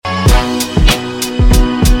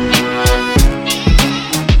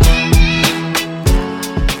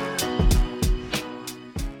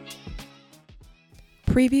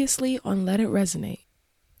Previously on Let It Resonate,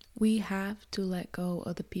 we have to let go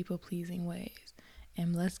of the people-pleasing ways.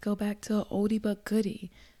 And let's go back to oldie but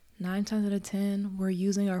goodie. 9 times out of 10, we're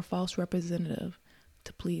using our false representative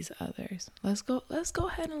to please others. Let's go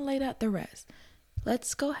ahead and lay that to rest.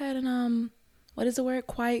 Let's go ahead and what is the word?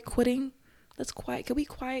 Quiet quitting. Can we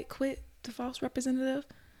quiet quit the false representative?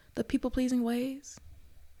 The people-pleasing ways?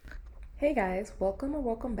 Hey guys,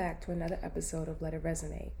 welcome back to another episode of Let It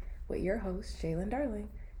Resonate with your host, Jalen Darling.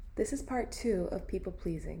 This is part 2 of people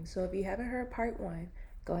pleasing. So if you haven't heard part 1,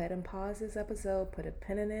 go ahead and pause this episode, put a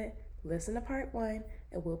pin in it, listen to part 1,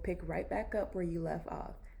 and we'll pick right back up where you left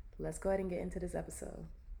off. Let's go ahead and get into this episode.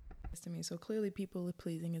 To me, so clearly people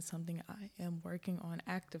pleasing is something I am working on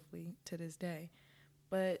actively to this day.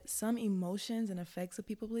 But some emotions and effects of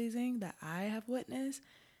people pleasing that I have witnessed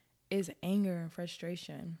is anger and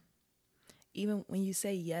frustration. Even when you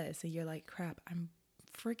say yes and you're like, crap, I'm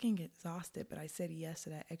freaking exhausted, but I said yes to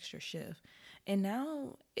that extra shift. And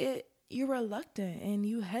now you're reluctant and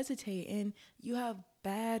you hesitate and you have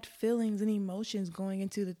bad feelings and emotions going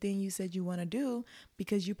into the thing you said you want to do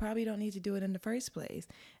because you probably don't need to do it in the first place.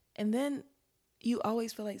 And then you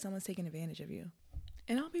always feel like someone's taking advantage of you.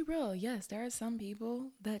 And I'll be real, yes, there are some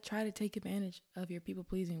people that try to take advantage of your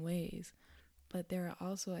people-pleasing ways. But there are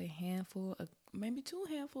also a handful of, maybe 2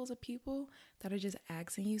 handfuls of people that are just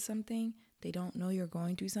asking you something. They don't know you're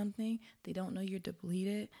going through something. They don't know you're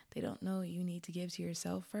depleted. They don't know you need to give to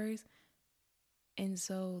yourself first. And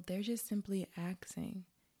so they're just simply asking.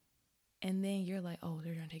 And then you're like, oh,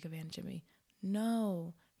 they're going to take advantage of me.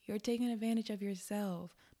 No, you're taking advantage of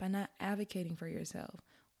yourself by not advocating for yourself.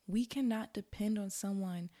 We cannot depend on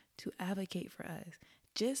someone to advocate for us.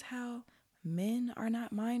 Just how men are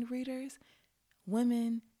not mind readers,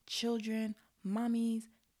 women, children, mommies,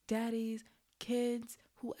 daddies, kids,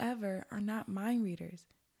 whoever are not mind readers.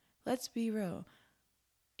 Let's be real.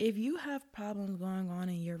 If you have problems going on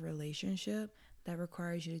in your relationship that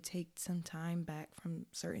requires you to take some time back from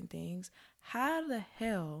certain things, how the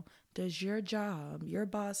hell does your job, your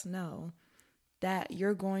boss know that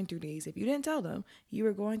you're going through these? If you didn't tell them, you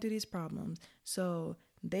were going through these problems. So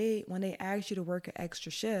when they ask you to work an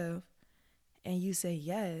extra shift and you say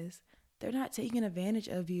yes, they're not taking advantage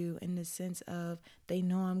of you in the sense of they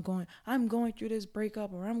know I'm going through this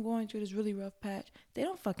breakup or I'm going through this really rough patch. They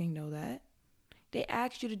don't fucking know that. They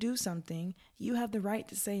asked you to do something. You have the right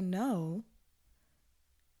to say no.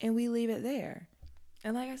 And we leave it there.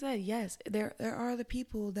 And like I said, yes, there are the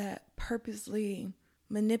people that purposely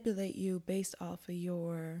manipulate you based off of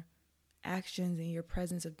your actions and your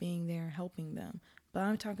presence of being there and helping them. But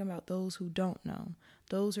I'm talking about those who don't know.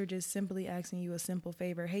 Those who are just simply asking you a simple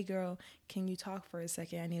favor. Hey girl, can you talk for a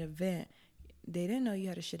second? I need a vent. They didn't know you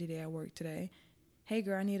had a shitty day at work today. Hey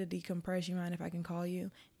girl, I need to decompress. You mind if I can call you?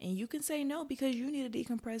 And you can say no because you need to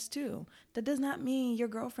decompress too. That does not mean your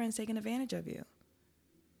girlfriend's taking advantage of you.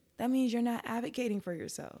 That means you're not advocating for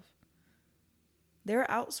yourself. They're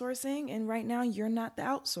outsourcing and right now you're not the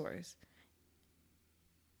outsource.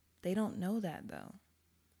 They don't know that though.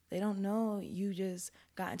 They don't know you just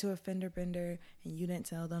got into a fender bender and you didn't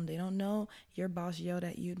tell them. They don't know your boss yelled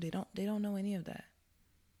at you. They don't know any of that.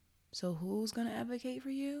 So who's going to advocate for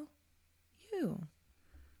you? You.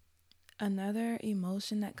 Another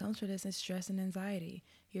emotion that comes with this is stress and anxiety.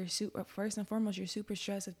 First and foremost, you're super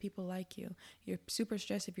stressed if people like you. You're super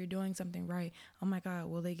stressed if you're doing something right. Oh my God,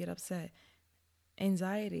 will they get upset?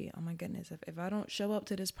 Anxiety, oh my goodness, if I don't show up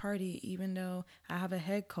to this party even though I have a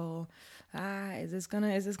head cold, is this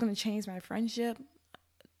gonna change my friendship?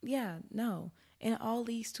 Yeah, no. And it all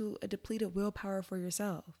leads to a depleted willpower for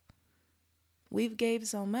yourself. We've gave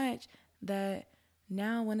so much that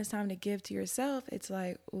now when it's time to give to yourself, it's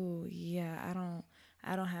like, oh yeah,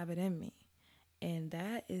 I don't have it in me. And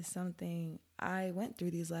that is something I went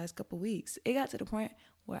through these last couple weeks. It got to the point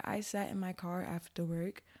where I sat in my car after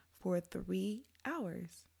work for 3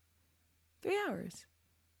 hours. 3 hours.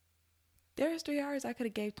 There's 3 hours I could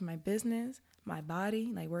have gave to my business, my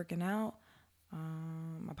body, like working out,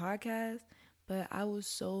 my podcast. But I was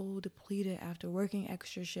so depleted after working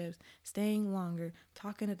extra shifts, staying longer,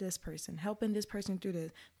 talking to this person, helping this person through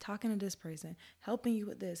this, talking to this person, helping you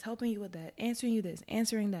with this, helping you with that, answering you this,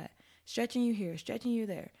 answering that, stretching you here, stretching you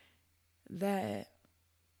there. 3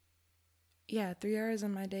 hours of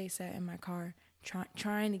my day sat in my car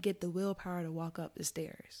trying to get the willpower to walk up the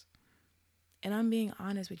stairs. And I'm being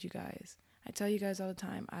honest with you guys. I tell you guys all the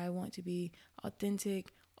time, I want to be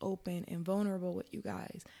authentic, open, and vulnerable with you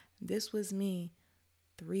guys. This was me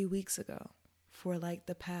 3 weeks ago for like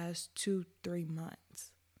the past 2-3 months.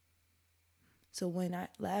 So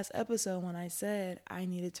last episode, when I said I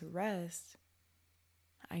needed to rest,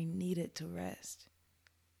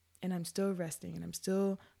 and I'm still resting, and I'm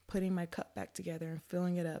still putting my cup back together and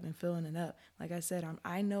filling it up and filling it up. Like I said,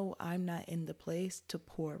 I know I'm not in the place to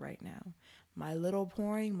pour right now. My little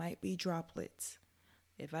pouring might be droplets.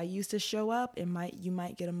 If I used to show up, you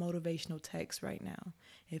might get a motivational text right now.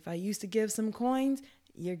 If I used to give some coins,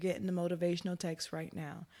 you're getting the motivational text right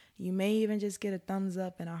now. You may even just get a thumbs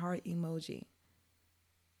up and a heart emoji.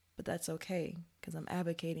 But that's okay, because I'm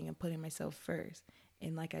advocating and putting myself first.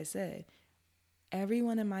 And like I said,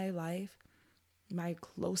 everyone in my life, my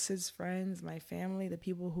closest friends, my family, the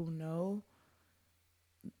people who know,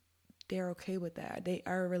 they're okay with that.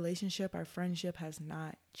 Our relationship, our friendship has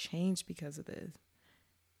not changed because of this.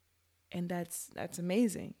 And that's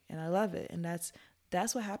amazing. And I love it. And that's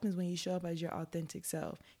what happens when you show up as your authentic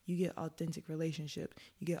self. You get authentic relationships.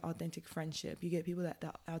 You get authentic friendship. You get people that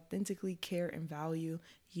authentically care and value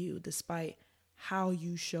you despite how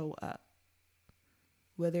you show up.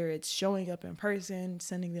 Whether it's showing up in person,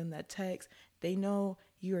 sending them that text, they know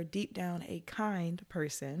you are deep down a kind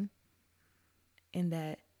person and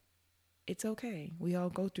that it's okay. We all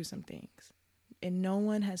go through some things. And no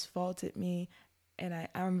one has faulted me. And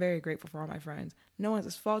I'm very grateful for all my friends. No one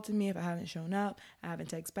has faulted me if I haven't shown up, I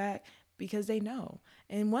haven't texted back, because they know.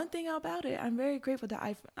 And one thing about it, I'm very grateful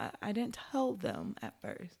that I didn't tell them at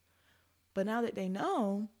first. But now that they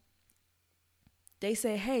know, they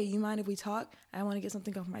say, hey, you mind if we talk? I want to get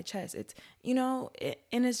something off my chest. It's,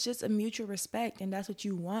 and it's just a mutual respect. And that's what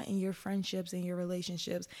you want in your friendships and your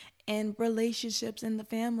relationships and relationships in the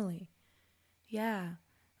family. Yeah.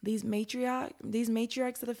 These matriarchs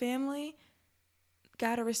of the family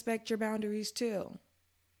gotta respect your boundaries too.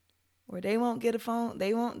 Or they won't get a phone,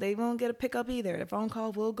 they won't get a pickup either. The phone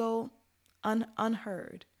call will go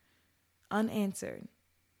unheard, unanswered.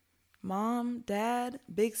 Mom, dad,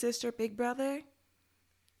 big sister, big brother,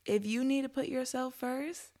 if you need to put yourself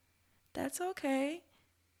first, that's okay.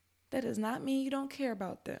 That does not mean you don't care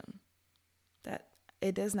about them. That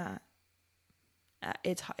it does not.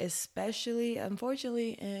 It's especially,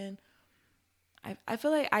 unfortunately, in I feel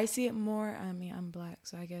like I see it more. I mean, I'm Black,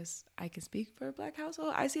 so I guess I can speak for a Black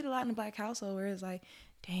household. I see it a lot in a Black household where it's like,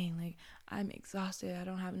 dang, like I'm exhausted. I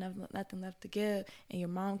don't have nothing left to give. And your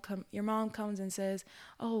mom comes and says,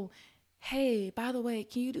 oh, hey, by the way,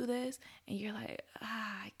 can you do this? And you're like,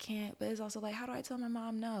 I can't. But it's also like, how do I tell my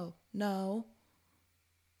mom no? No.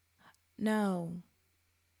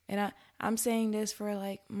 And I'm saying this for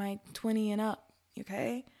like my 20 and up,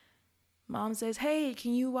 okay? Mom says, hey,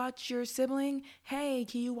 can you watch your sibling? Hey,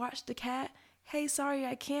 can you watch the cat? Hey, sorry,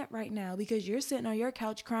 I can't right now because you're sitting on your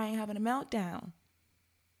couch crying, having a meltdown.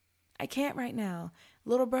 I can't right now.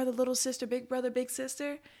 Little brother, little sister, big brother, big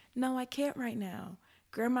sister. No, I can't right now.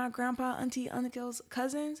 Grandma, grandpa, auntie, uncles,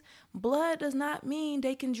 cousins. Blood does not mean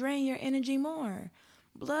they can drain your energy more.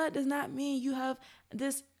 Blood does not mean you have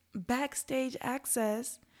this backstage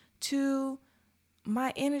access to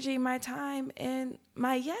my energy, my time, and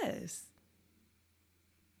my yes.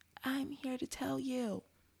 I'm here to tell you.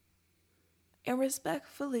 And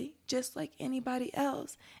respectfully, just like anybody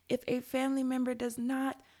else, if a family member does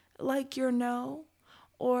not like your no,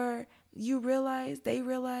 or they realize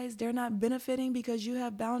they're not benefiting because you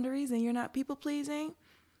have boundaries and you're not people pleasing,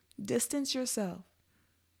 distance yourself.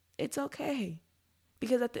 It's okay.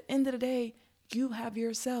 Because at the end of the day, you have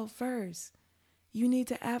yourself first. You need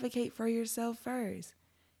to advocate for yourself first.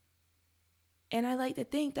 And I like to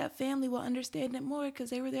think that family will understand it more because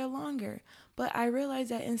they were there longer. But I realize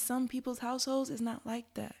that in some people's households, it's not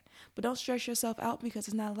like that. But don't stress yourself out because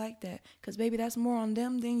it's not like that. Because, baby, that's more on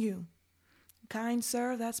them than you. Kind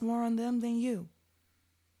sir, that's more on them than you.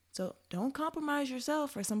 So don't compromise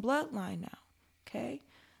yourself for some bloodline now, okay?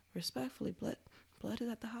 Respectfully, blood is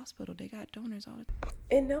at the hospital. They got donors all the time.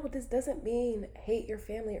 And no, this doesn't mean hate your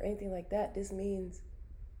family or anything like that. This means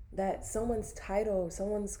that someone's title,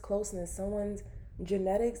 someone's closeness, someone's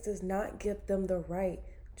genetics does not give them the right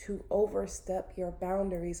to overstep your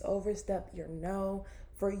boundaries, overstep your no,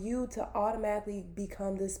 for you to automatically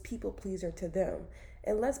become this people pleaser to them.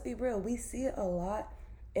 And let's be real, we see it a lot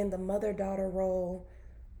in the mother-daughter role.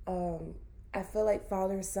 I feel like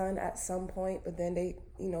father-son at some point, but then they,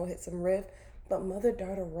 hit some rift. But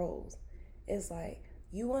mother-daughter roles is like,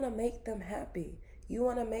 you want to make them happy. You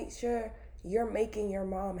want to make sure you're making your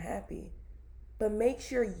mom happy. But make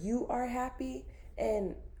sure you are happy,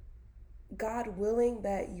 and God willing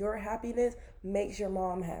that your happiness makes your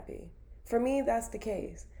mom happy. For me, that's the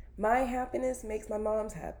case. My happiness makes my mom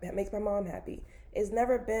happy. It's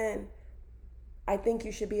never been, I think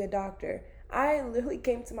you should be a doctor. I literally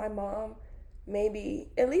came to my mom, maybe,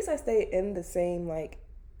 at least I stay in the same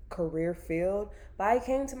career field. But I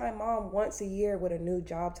came to my mom once a year with a new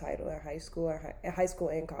job title in high school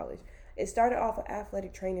and college. It started off with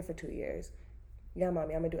athletic training for 2 years. Yeah,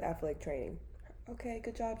 mommy, I'm gonna do athletic training. Okay,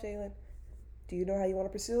 good job, Jalen. Do you know how you want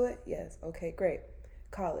to pursue it? Yes. Okay, great.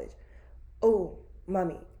 College. Oh,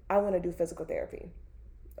 mommy, I want to do physical therapy.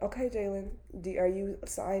 Okay, Jalen, are you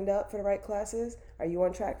signed up for the right classes? Are you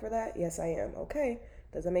on track for that? Yes, I am. Okay.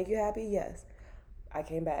 Does that make you happy? Yes. I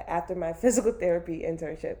came back after my physical therapy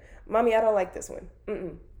internship. Mommy, I don't like this one.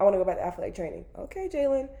 I want to go back to athletic training. Okay,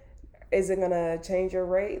 Jalen. Is it going to change your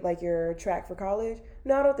rate, like your track for college?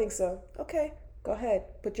 No, I don't think so. Okay, go ahead.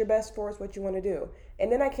 Put your best forth what you want to do.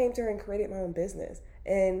 And then I came to her and created my own business.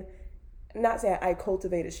 And not saying I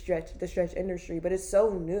cultivated the stretch industry, but it's so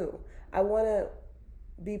new. I want to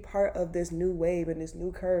be part of this new wave and this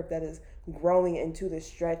new curve that is growing into the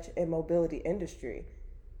stretch and mobility industry.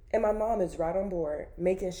 And my mom is right on board,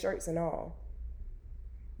 making shirts and all.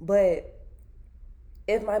 But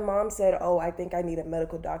if my mom said, oh, I think I need a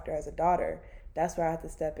medical doctor as a daughter, that's where I have to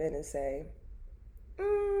step in and say,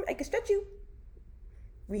 I can stretch you.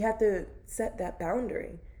 We have to set that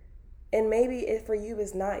boundary. And maybe if for you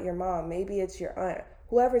it's not your mom, maybe it's your aunt,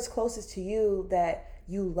 whoever's closest to you that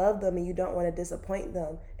you love them and you don't want to disappoint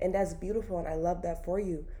them. And that's beautiful and I love that for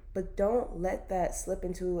you. But don't let that slip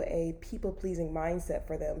into a people-pleasing mindset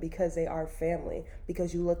for them because they are family,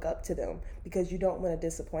 because you look up to them, because you don't want to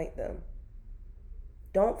disappoint them.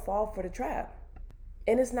 Don't fall for the trap.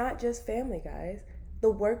 And it's not just family, guys.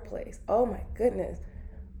 The workplace. Oh my goodness.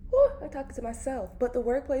 Whew, I'm talking to myself. But the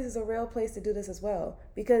workplace is a real place to do this as well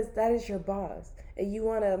because that is your boss. And you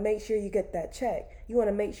want to make sure you get that check. You want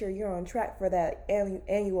to make sure you're on track for that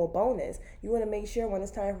annual bonus. You want to make sure when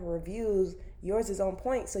it's time for reviews, yours is on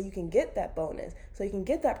point so you can get that bonus, so you can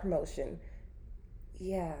get that promotion.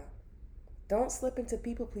 Yeah. Don't slip into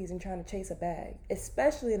people pleasing trying to chase a bag,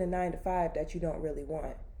 especially in a 9-to-5 that you don't really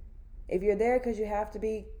want. If you're there because you have to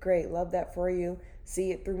be, great. Love that for you.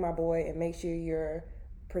 See it through, my boy, and make sure you're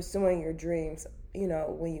pursuing your dreams,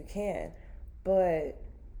 when you can. But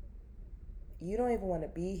you don't even want to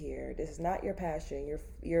be here. This is not your passion.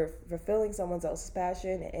 You're fulfilling someone else's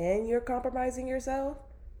passion and you're compromising yourself.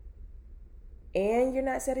 And you're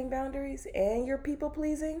not setting boundaries and you're people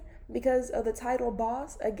pleasing because of the title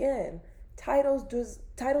boss. Again, titles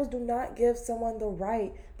do not give someone the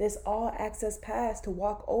right, this all access pass to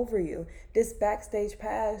walk over you, this backstage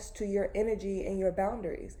pass to your energy and your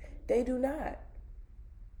boundaries. They do not.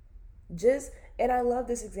 And I love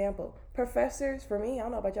this example. Professors, for me, I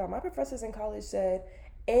don't know about y'all, my professors in college said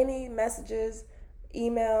any messages,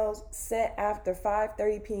 emails sent after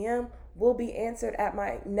 5:30 p.m. will be answered at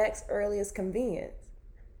my next earliest convenience.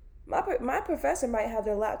 My professor might have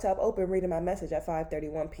their laptop open reading my message at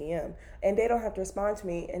 5:31 p.m. and they don't have to respond to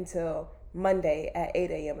me until Monday at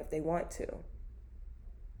 8 a.m. if they want to.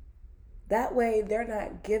 That way, they're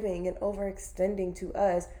not giving and overextending to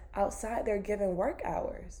us outside their given work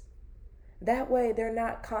hours. That way, they're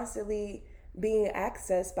not constantly being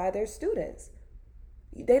accessed by their students.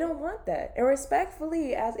 They don't want that. And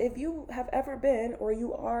respectfully, as if you have ever been or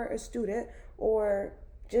you are a student or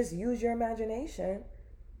just use your imagination,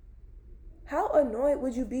 how annoyed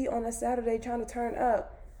would you be on a Saturday trying to turn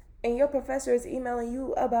up and your professor is emailing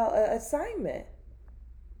you about an assignment?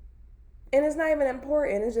 And it's not even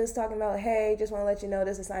important. It's just talking about, hey, just want to let you know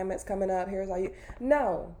this assignment's coming up. Here's all you...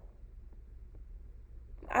 No.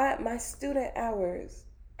 My student hours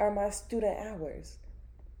are my student hours.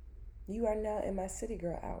 You are now in my city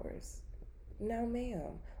girl hours. No,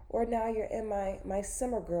 ma'am. Or now you're in my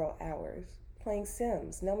summer girl hours playing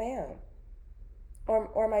Sims. No, ma'am.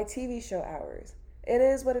 Or my TV show hours. It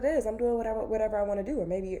is what it is. I'm doing whatever I want to do. Or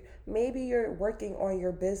maybe you're working on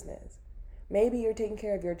your business. Maybe you're taking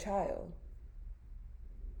care of your child.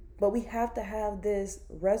 But we have to have this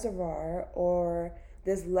reservoir or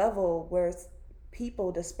this level where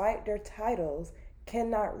people, despite their titles,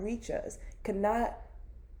 cannot reach us, cannot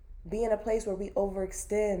be in a place where we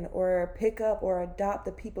overextend or pick up or adopt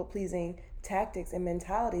the people-pleasing tactics and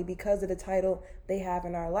mentality because of the title they have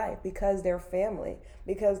in our life, because they're family,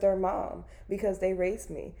 because they're mom, because they raised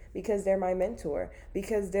me, because they're my mentor,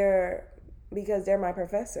 because they're my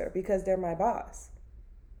professor, because they're my boss.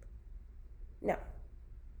 Now,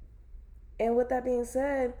 and with that being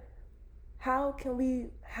said, how can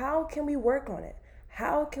we work on it?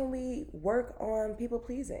 How can we work on people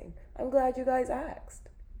pleasing? I'm glad you guys asked.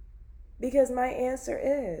 Because my answer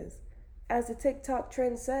is, as the TikTok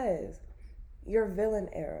trend says, your villain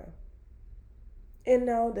era. And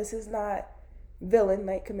no, this is not villain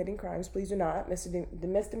like committing crimes. Please do not. The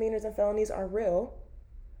misdemeanors and felonies are real.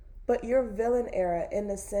 But your villain era in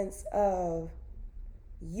the sense of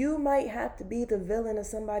You might have to be the villain of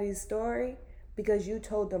somebody's story because you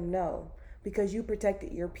told them no, because you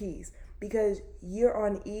protected your peace, because you're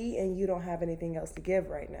on E and you don't have anything else to give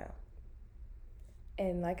right now.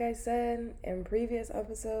 And like I said in previous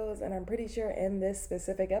episodes, and I'm pretty sure in this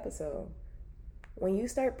specific episode, when you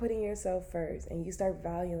start putting yourself first and you start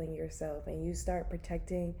valuing yourself and you start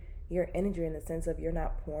protecting your energy in the sense of you're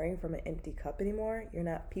not pouring from an empty cup anymore, you're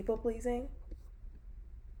not people pleasing,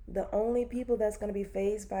 the only people that's going to be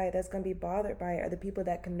fazed by it, that's going to be bothered by it, are the people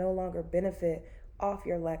that can no longer benefit off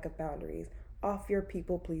your lack of boundaries, off your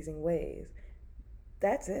people pleasing ways.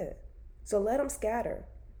 That's it. So let them scatter.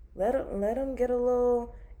 Let them get a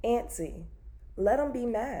little antsy. Let them be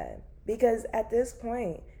mad. Because at this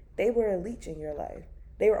point, they were a leech in your life.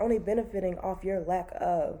 They were only benefiting off your lack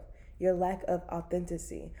of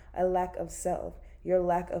authenticity, a lack of self, your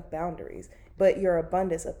lack of boundaries, but your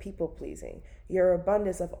abundance of people pleasing, your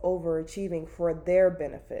abundance of overachieving for their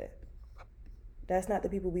benefit. That's not the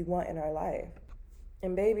people we want in our life.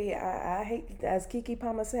 And baby, I hate, as Kiki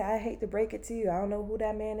Palmer said, I hate to break it to you. I don't know who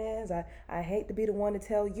that man is. I hate to be the one to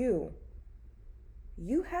tell you.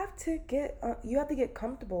 You have to get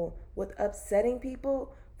comfortable with upsetting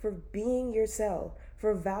people for being yourself,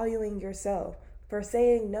 for valuing yourself, for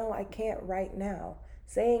saying no, I can't right now.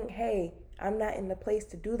 Saying, hey, I'm not in the place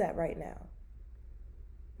to do that right now.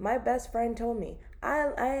 My best friend told me,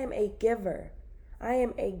 I am a giver. I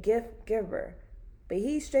am a gift giver. But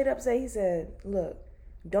he straight up said, he said, look,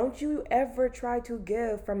 don't you ever try to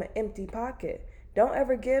give from an empty pocket. Don't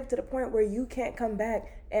ever give to the point where you can't come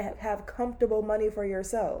back and have comfortable money for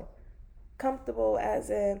yourself. Comfortable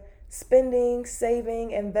as in spending,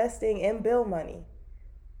 saving, investing in bill money.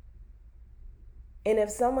 And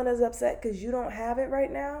if someone is upset because you don't have it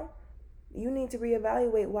right now, you need to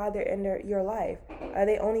reevaluate why they're in your life. Are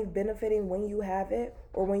they only benefiting when you have it,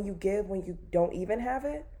 or when you give when you don't even have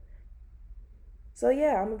it? So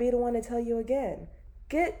yeah, I'm going to be the one to tell you again.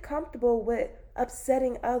 Get comfortable with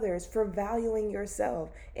upsetting others for valuing yourself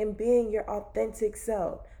and being your authentic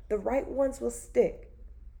self. The right ones will stick.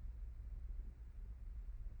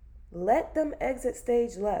 Let them exit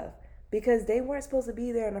stage left because they weren't supposed to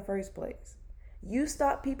be there in the first place. You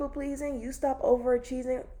stop people pleasing, you stop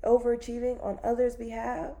overachieving on others'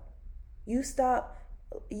 behalf. You stop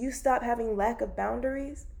having lack of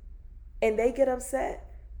boundaries, and they get upset.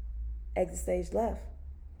 Exit stage left.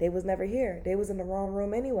 They was never here. They was in the wrong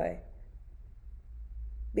room anyway.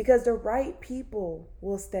 Because the right people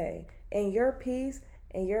will stay, and your peace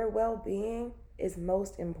and your well-being is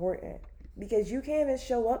most important. Because you can't even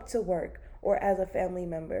show up to work, or as a family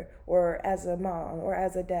member, or as a mom, or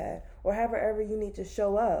as a dad, or however you need to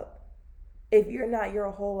show up, if you're not your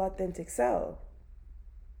whole authentic self.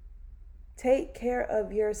 Take care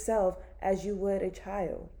of yourself as you would a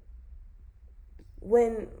child.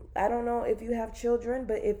 When, I don't know if you have children,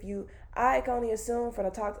 but I can only assume from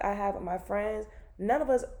the talks I have with my friends, none of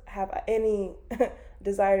us have any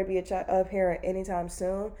desire to be a parent anytime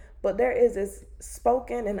soon. But there is this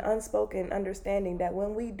spoken and unspoken understanding that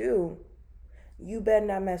when we do, you better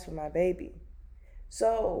not mess with my baby.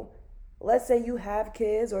 So let's say you have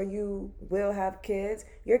kids, or you will have kids.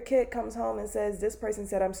 Your kid comes home and says, this person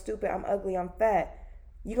said I'm stupid, I'm ugly, I'm fat.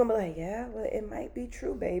 You're going to be like, yeah, well, it might be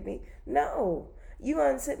true, baby. No. You're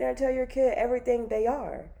going to sit there and tell your kid everything they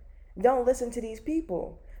are. Don't listen to these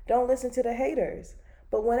people. Don't listen to the haters.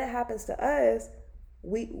 But when it happens to us,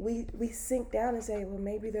 we sink down and say, well,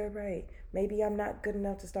 maybe they're right. Maybe I'm not good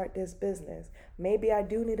enough to start this business. Maybe I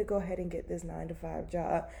do need to go ahead and get this 9-to-5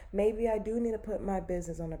 job. Maybe I do need to put my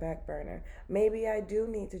business on the back burner. Maybe I do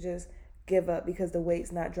need to just give up because the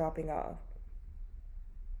weight's not dropping off.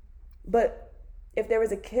 But if there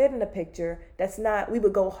was a kid in the picture, we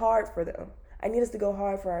would go hard for them. I need us to go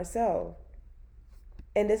hard for ourselves.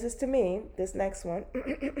 And this is to me, this next one.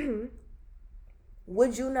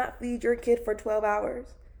 Would you not feed your kid for 12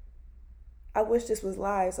 hours? I wish this was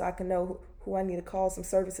live so I can know who I need to call some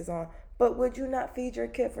services on. But would you not feed your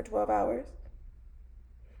kid for 12 hours?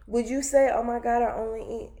 Would you say, oh my God, I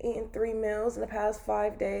only eaten 3 meals in the past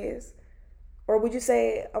 5 days? Or would you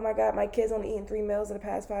say, oh my God, my kid's only eaten 3 meals in the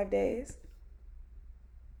past 5 days?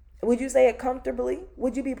 Would you say it comfortably?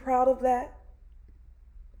 Would you be proud of that?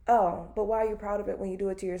 Oh, but why are you proud of it when you do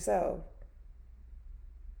it to yourself?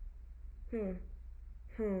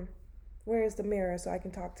 Where is the mirror so I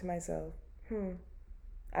can talk to myself?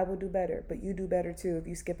 I will do better, but you do better too if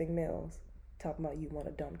you skipping meals. Talking about you want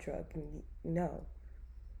a dump truck. No.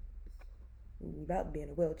 You about to be in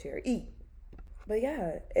a wheelchair. Eat. But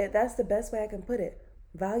yeah, that's the best way I can put it.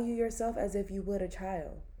 Value yourself as if you would a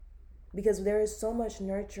child. Because there is so much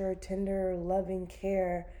nurture, tender, loving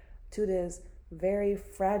care to this very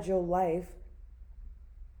fragile life.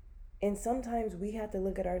 And sometimes we have to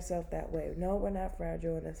look at ourselves that way. No, we're not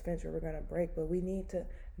fragile in this fence where we're going to break, but we need to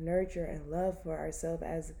nurture and love for ourselves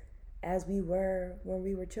as we were when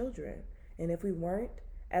we were children. And if we weren't,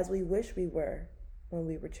 as we wish we were when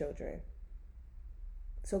we were children.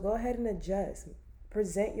 So go ahead and adjust.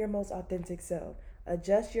 Present your most authentic self.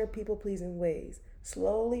 Adjust your people pleasing ways.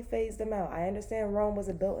 Slowly phase them out. I understand Rome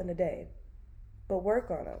wasn't built in a day, but work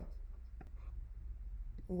on them.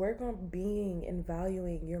 Work on being and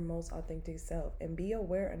valuing your most authentic self, and be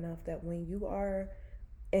aware enough that when you are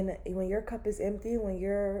and when your cup is empty, when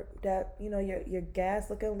you're that your gas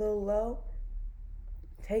looking a little low,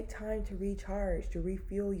 take time to recharge, to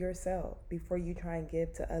refuel yourself before you try and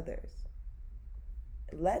give to others.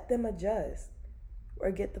 Let them adjust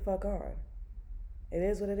or get the fuck on. It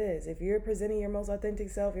is what it is. If you're presenting your most authentic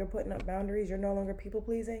self, you're putting up boundaries, you're no longer people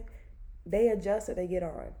pleasing, they adjust or they get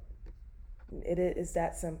on. It's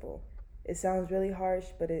that simple. It sounds really harsh,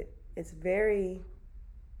 but it's very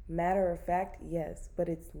matter of fact, yes, but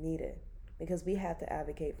it's needed because we have to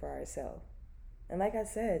advocate for ourselves. And like I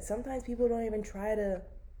said, sometimes people don't even try to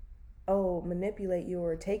manipulate you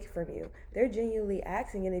or take from you. They're genuinely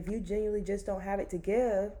asking, and if you genuinely just don't have it to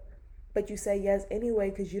give, but you say yes anyway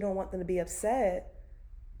because you don't want them to be upset,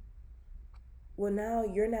 well, now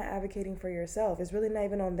you're not advocating for yourself. It's really not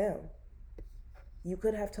even on them. You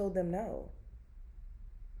could have told them no.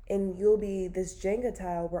 And you'll be this Jenga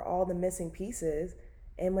tile where all the missing pieces,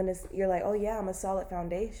 and when you're like, oh yeah, I'm a solid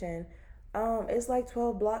foundation, it's like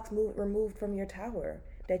 12 blocks removed from your tower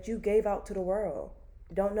that you gave out to the world.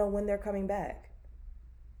 Don't know when they're coming back.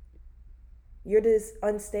 You're this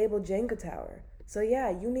unstable Jenga tower. So yeah,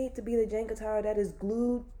 you need to be the Jenga tower that is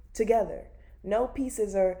glued together. No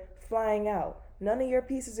pieces are flying out. None of your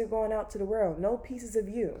pieces are going out to the world. No pieces of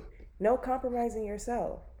you. No compromising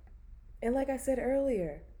yourself. And like I said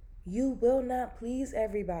earlier, you will not please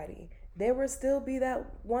everybody. There will still be that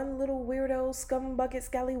one little weirdo, scumbucket,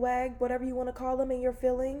 scallywag, whatever you want to call them in your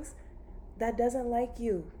feelings, that doesn't like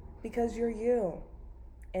you because you're you.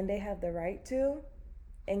 And they have the right to.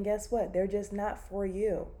 And guess what? They're just not for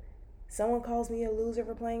you. Someone calls me a loser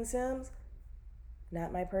for playing Sims.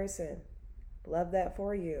 Not my person. Love that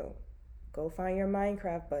for you. Go find your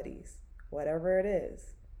Minecraft buddies. Whatever it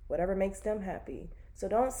is. Whatever makes them happy. So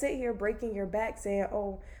don't sit here breaking your back saying,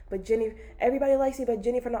 oh, but Jenny, everybody likes me but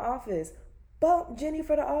Jenny from the office. Bump Jenny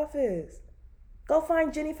from the office. Go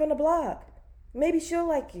find Jenny from the block. Maybe she'll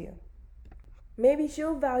like you. Maybe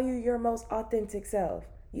she'll value your most authentic self.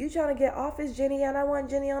 You trying to get office Jenny and I want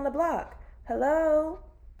Jenny on the block. Hello?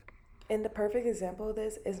 And the perfect example of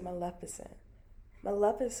this is Maleficent.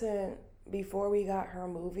 Maleficent, before we got her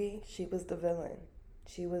movie, she was the villain.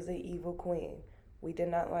 She was the evil queen. We did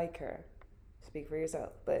not like her. Speak for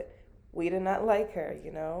yourself. But we did not like her,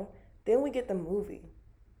 Then we get the movie.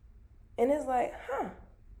 And it's like,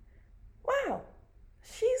 wow,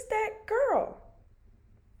 she's that girl.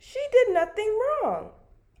 She did nothing wrong.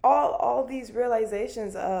 All these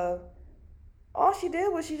realizations of all she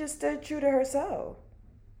did was she just stood true to herself.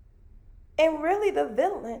 And really the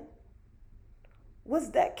villain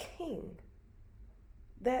was that king.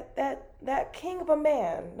 That king of a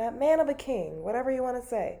man, that man of a king, whatever you want to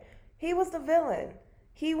say. He was the villain.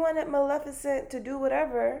 He wanted Maleficent to do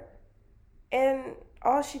whatever, and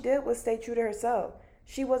all she did was stay true to herself.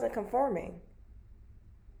 She wasn't conforming.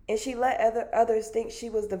 And she let others think she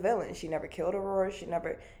was the villain. She never killed Aurora. She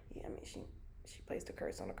placed a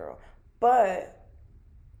curse on the girl. But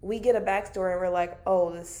we get a backstory and we're like,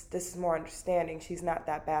 oh, this is more understanding. She's not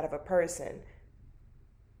that bad of a person.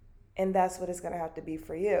 And that's what it's going to have to be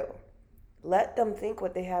for you. Let them think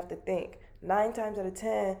what they have to think. 9 times out of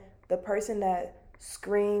 10, the person that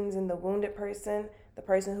screams and the wounded person, the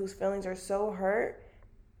person whose feelings are so hurt,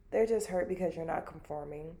 they're just hurt because you're not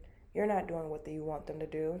conforming. You're not doing what you want them to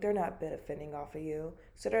do. They're not benefiting off of you.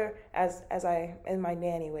 So they're, in my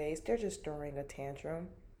nanny ways, they're just throwing a tantrum.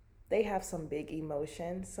 They have some big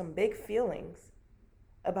emotions, some big feelings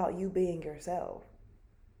about you being yourself.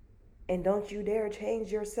 And don't you dare change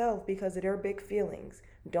yourself because of their big feelings.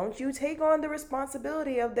 Don't you take on the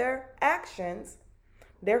responsibility of their actions,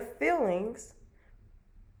 their feelings,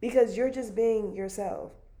 because you're just being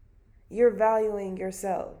yourself. You're valuing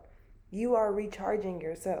yourself. You are recharging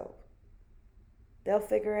yourself. They'll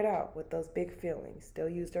figure it out with those big feelings. They'll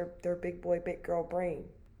use their big boy, big girl brain.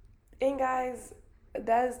 And guys,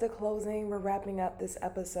 that is the closing. We're wrapping up this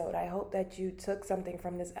episode. I hope that you took something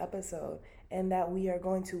from this episode and that we are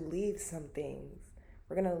going to leave some things.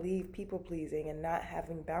 We're going to leave people pleasing and not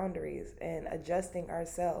having boundaries and adjusting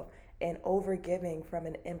ourselves and over giving from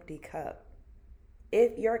an empty cup.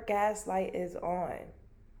 If your gas light is on,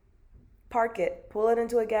 park it, pull it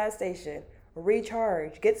into a gas station,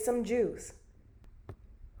 recharge, get some juice.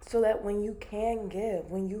 So that when you can give,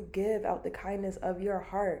 when you give out the kindness of your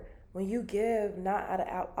heart, when you give not out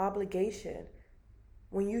of obligation,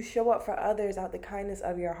 when you show up for others out the kindness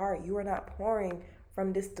of your heart, you are not pouring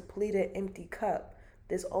from this depleted, empty cup,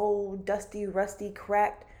 this old, dusty, rusty,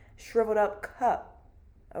 cracked, shriveled up cup.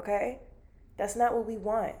 Okay? That's not what we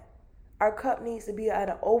want. Our cup needs to be at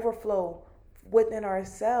an overflow within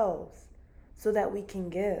ourselves so that we can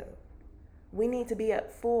give. We need to be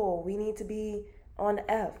at full. We need to be on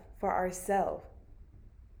F for ourselves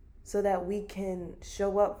so that we can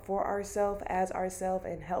show up for ourselves as ourselves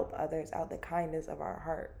and help others out the kindness of our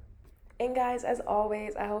heart. And guys, as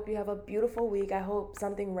always, I hope you have a beautiful week. I hope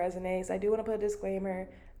something resonates. I do want to put a disclaimer.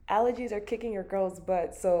 Allergies are kicking your girl's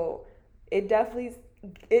butt, so it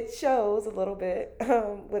shows a little bit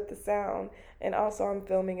with the sound. And also I'm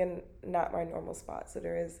filming in not my normal spot, so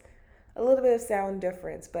there is a little bit of sound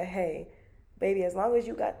difference. But hey, baby, as long as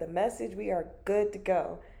you got the message, we are good to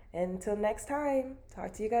go. And until next time,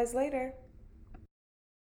 talk to you guys later.